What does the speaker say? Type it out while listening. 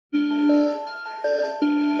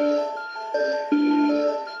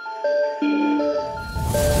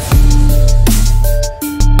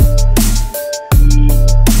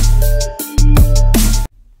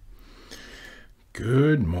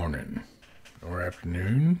or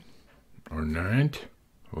afternoon or night,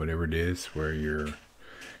 whatever it is where you're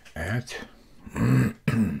at.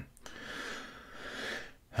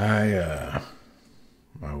 I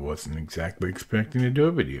wasn't exactly expecting to do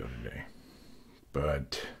a video today,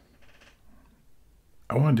 but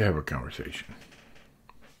I wanted to have a conversation.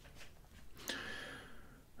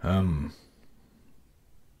 I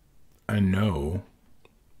know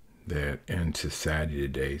that in society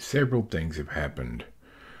today, several things have happened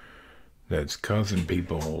that's causing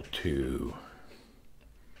people to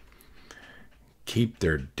keep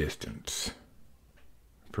their distance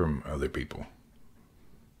from other people.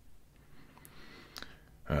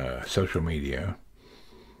 Social media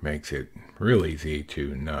makes it real easy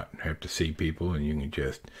to not have to see people, and you can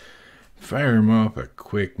just fire them off a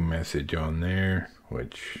quick message on there,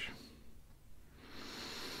 which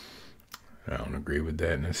I don't agree with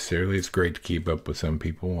that necessarily. It's great to keep up with some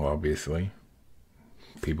people, obviously.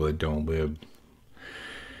 People that don't live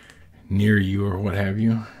near you or what have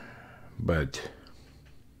you. But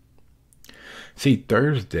see,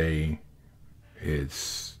 Thursday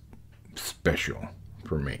is special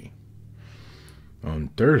for me. On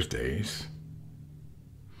Thursdays,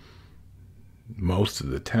 most of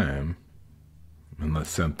the time, unless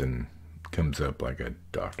something comes up like a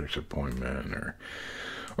doctor's appointment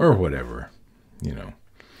or whatever,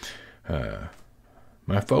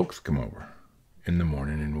 my folks come over in the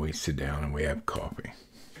morning and we sit down and we have coffee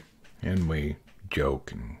and we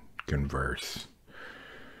joke and converse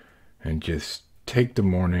and just take the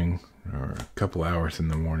morning or a couple hours in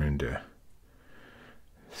the morning to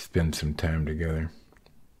spend some time together,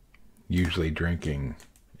 usually drinking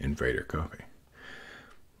Invader coffee.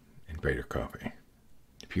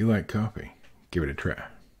 If you like coffee, give it a try.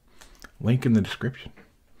 Link in the description.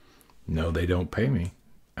 No, they don't pay me.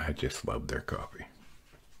 I just love their coffee.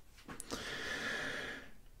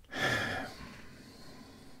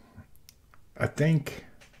 I think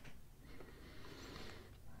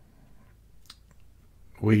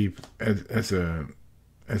we've, as a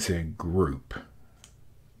group,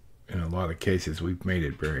 in a lot of cases, we've made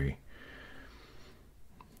it very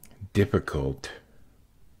difficult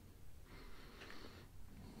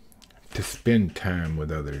to spend time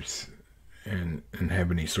with others and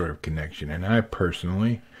have any sort of connection. And I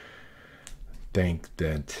personally think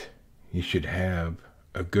that you should have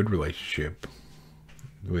a good relationship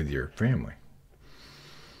with your family.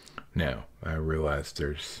 Now, I realize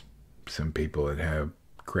there's some people that have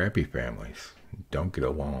crappy families, don't get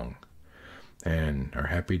along, and are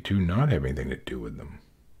happy to not have anything to do with them.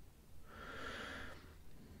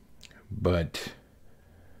 But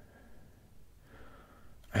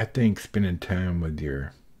I think spending time with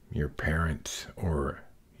your parents or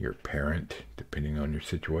your parent, depending on your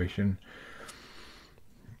situation,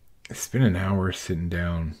 spend an hour sitting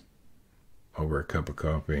down over a cup of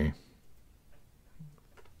coffee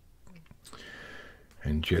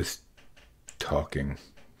and just talking,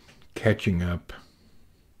 catching up.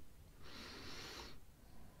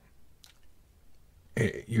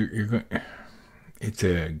 It's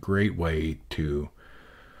a great way to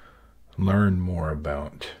learn more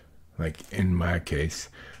about, like in my case,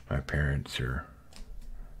 my parents are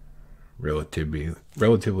relatively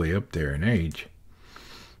up there in age,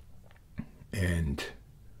 and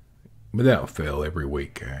without fail, every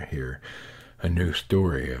week I hear a new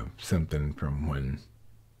story of something from when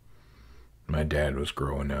my dad was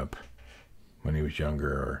growing up, when he was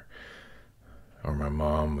younger, or my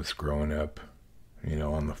mom was growing up,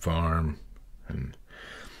 on the farm, and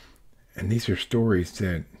these are stories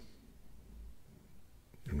that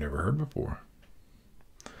I've never heard before.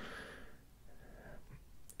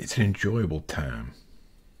 It's an enjoyable time.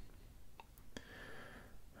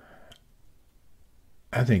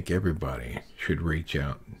 I think everybody should reach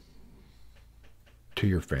out to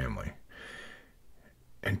your family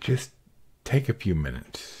and just take a few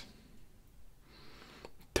minutes.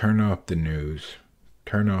 Turn off the news,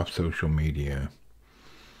 turn off social media,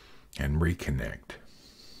 and reconnect.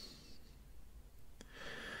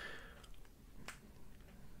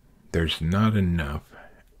 There's not enough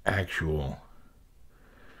actual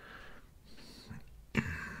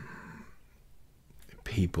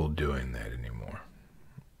people doing that anymore.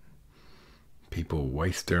 People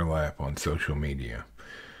waste their life on social media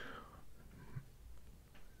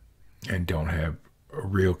and don't have a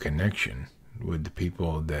real connection with the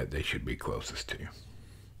people that they should be closest to.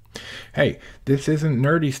 Hey, this isn't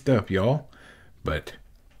nerdy stuff, y'all, but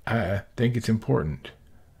I think it's important.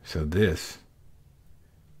 So this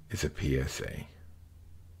is a PSA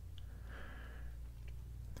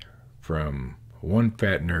from one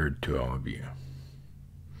fat nerd to all of you.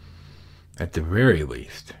 At the very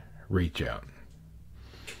least, reach out.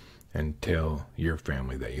 and tell your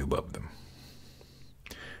family that you love them.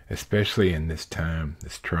 Especially in this time,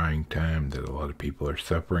 this trying time that a lot of people are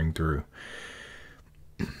suffering through.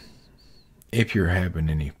 If you're having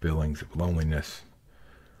any feelings of loneliness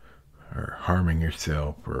or harming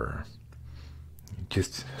yourself or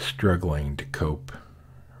just struggling to cope,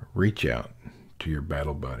 reach out to your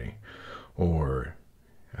battle buddy or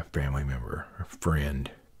a family member, a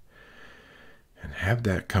friend, and have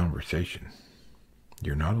that conversation.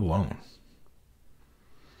 You're not alone.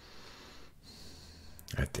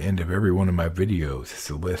 At the end of every one of my videos is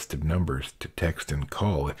a list of numbers to text and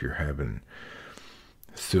call if you're having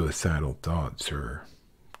suicidal thoughts or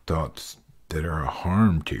thoughts that are a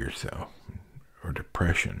harm to yourself or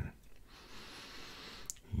depression.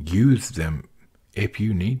 Use them if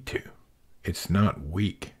you need to. It's not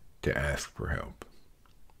weak to ask for help.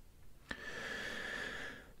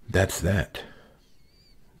 That's that.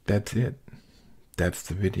 That's it. That's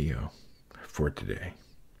the video for today.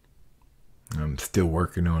 I'm still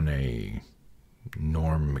working on a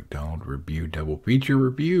Norm Macdonald review, double feature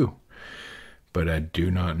review, but I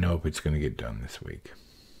do not know if it's going to get done this week.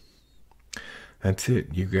 That's it.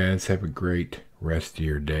 You guys have a great rest of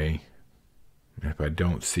your day. And if I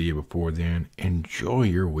don't see you before then, enjoy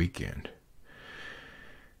your weekend.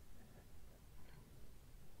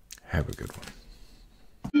 Have a good one.